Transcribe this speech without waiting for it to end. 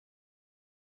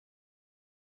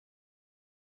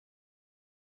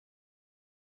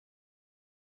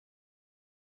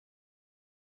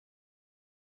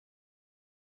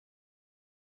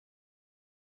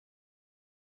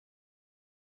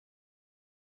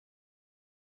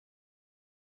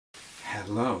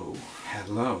Hello,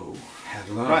 hello,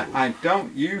 hello. Right, I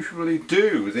don't usually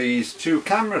do these two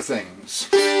camera things.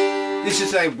 This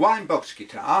is a wine box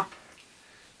guitar,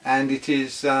 and it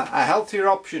is a healthier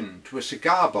option to a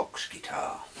cigar box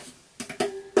guitar.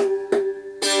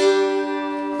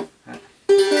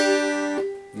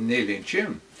 Nearly in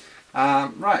tune. Yeah,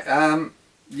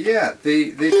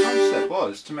 the concept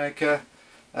was to make a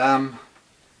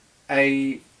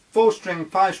 4-string,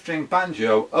 5-string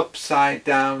banjo upside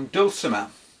down dulcimer.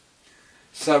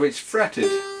 So it's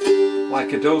fretted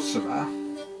like a dulcimer,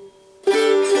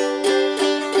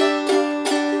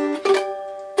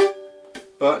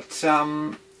 but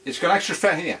it's got an extra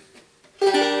fret here.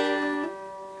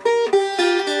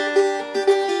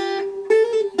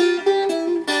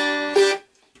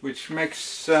 Which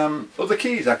makes other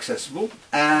keys accessible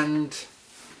and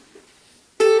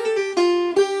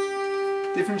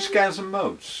different scales and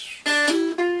modes.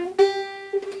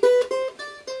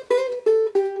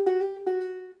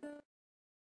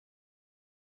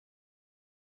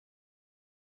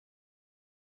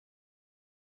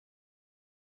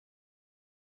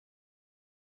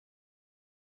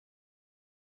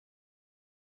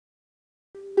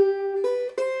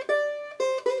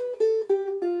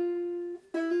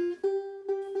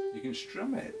 You can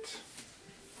strum it.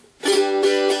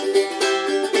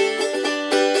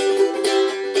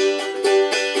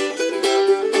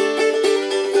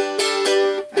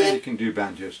 And you can do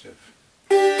banjo stuff.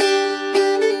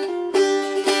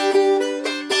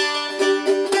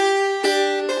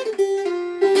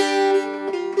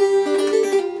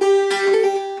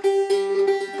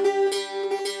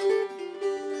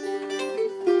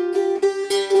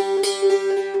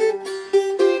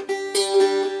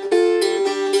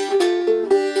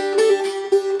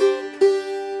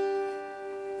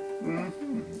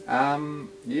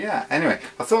 Yeah, anyway,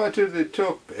 I thought I'd do the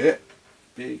talk bit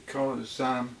because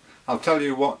I'll tell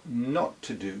you what not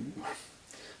to do.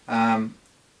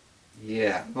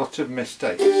 Yeah, lots of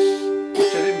mistakes, which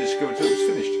I didn't discover until it was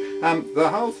finished. The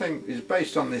whole thing is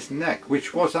based on this neck,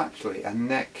 which was actually a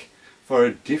neck for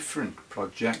a different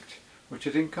project, which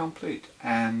I didn't complete.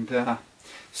 And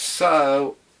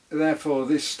so, therefore,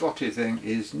 this slotty thing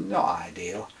is not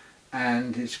ideal,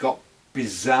 and it's got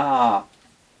bizarre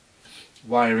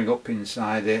wiring up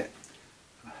inside it.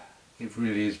 It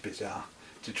really is bizarre,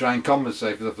 to try and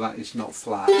compensate for the fact it's not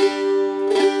flat,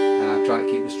 and I try to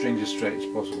keep the strings as straight as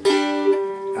possible.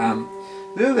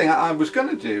 The other thing I was going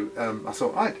to do, I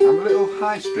thought, right, I'm a little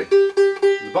high string at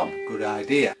the bottom, good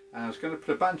idea, and I was going to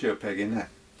put a banjo peg in there,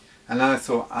 and then I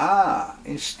thought,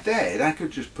 instead I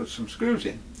could just put some screws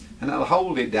in and that'll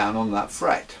hold it down on that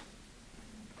fret,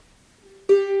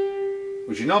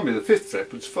 which is normally the 5th fret,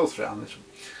 but it's 4th fret on this one.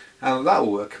 And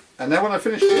that'll work. And then when I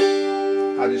finished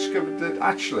it, I discovered that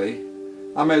actually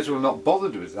I may as well not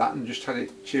bothered with that and just had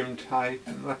it tuned high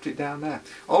and left it down there.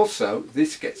 Also,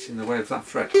 this gets in the way of that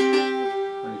fret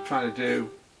when you're trying to do.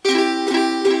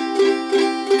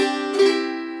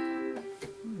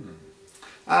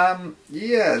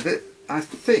 Yeah, I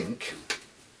think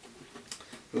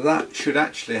that should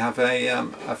actually have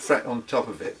a fret on top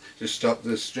of it to stop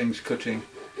the strings cutting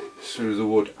through the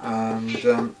wood,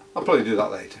 and I'll probably do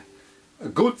that later. A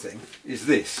good thing is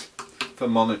this for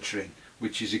monitoring,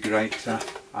 which is a great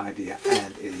idea,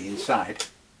 and in the inside,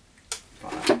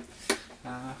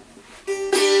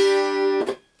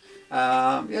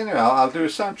 anyway, I'll do a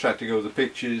soundtrack to go with the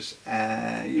pictures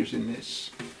using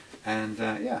this, and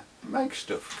yeah, make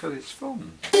stuff because it's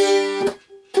fun.